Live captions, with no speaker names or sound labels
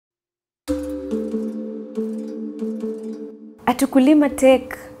At Ukulima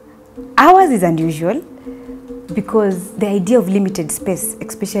Tech, ours is unusual because the idea of limited space,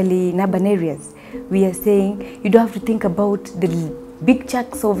 especially in urban areas, we are saying you don't have to think about the big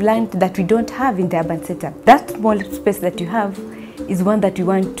chunks of land that we don't have in the urban setup. That small space that you have is one that we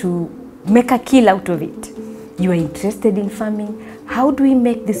want to make a kill out of it. You are interested in farming. How do we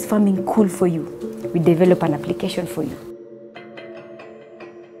make this farming cool for you? We develop an application for you.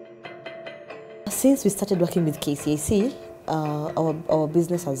 Since we started working with KCAC, our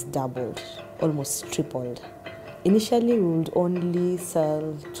business has doubled, almost tripled. Initially, we would only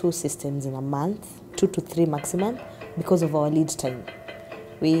sell 2 systems in a month, 2 to 3 maximum, because of our lead time.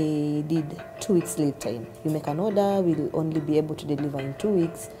 We did 2 weeks lead time. You make an order, we'll only be able to deliver in 2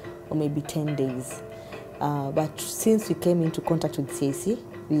 weeks or maybe 10 days. But since we came into contact with CAC,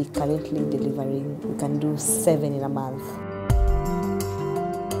 we currently delivering, we can do 7 in a month.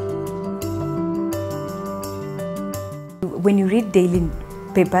 When you read daily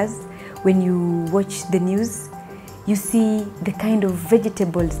papers, when you watch the news, you see the kind of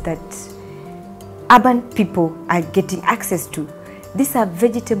vegetables that urban people are getting access to. These are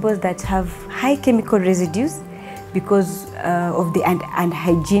vegetables that have high chemical residues because of the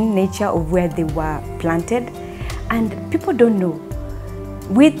unhygiene nature of where they were planted. And people don't know.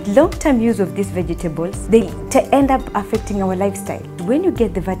 With long-term use of these vegetables, they end up affecting our lifestyle. When you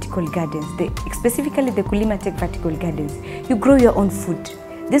get the vertical gardens, specifically the Ukulima Tech vertical gardens, you grow your own food.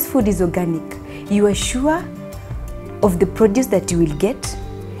 This food is organic. You are sure of the produce that you will get.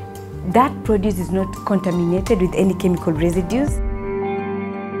 That produce is not contaminated with any chemical residues.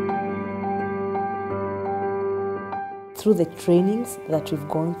 Through the trainings that we've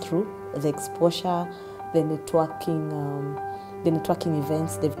gone through, the exposure, the networking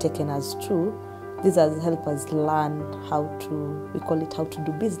events they've taken us through, this has helped us learn how to, we call it how to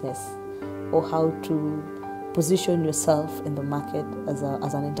do business, or how to position yourself in the market as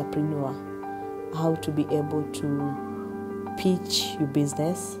an entrepreneur, how to be able to pitch your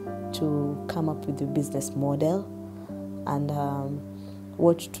business, to come up with your business model, and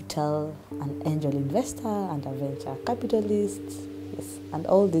what to tell an angel investor and a venture capitalist, yes, and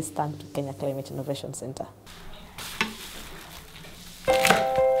all this thanks to Kenya Climate Innovation Center.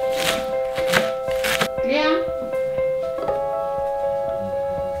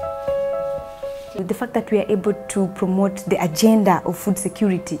 The fact that we are able to promote the agenda of food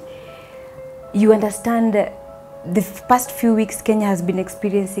security, you understand the past few weeks Kenya has been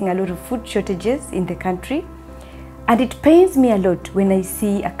experiencing a lot of food shortages in the country, and it pains me a lot when I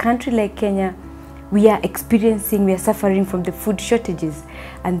see a country like Kenya, we are suffering from the food shortages.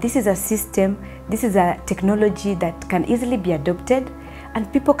 And this is a system, this is a technology that can easily be adopted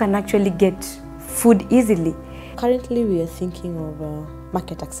and people can actually get food easily. Currently we are thinking of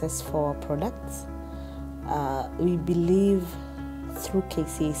market access for our products. We believe through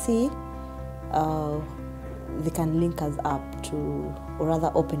KCAC, they can link us up to, or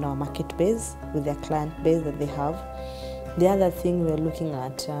rather open our market base with their client base that they have. The other thing we are looking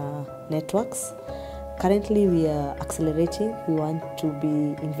at networks. Currently we are accelerating. We want to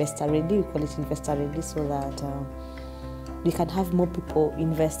be investor ready, we call it investor ready, so that we can have more people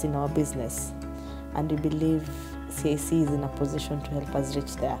invest in our business. And we believe CAC is in a position to help us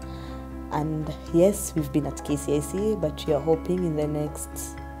reach there. And yes, we've been at KCAC, but we are hoping in the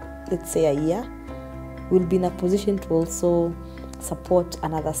next, let's say a year, we'll be in a position to also support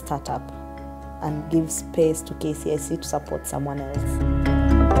another startup and give space to KCAC to support someone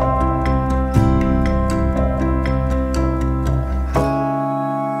else.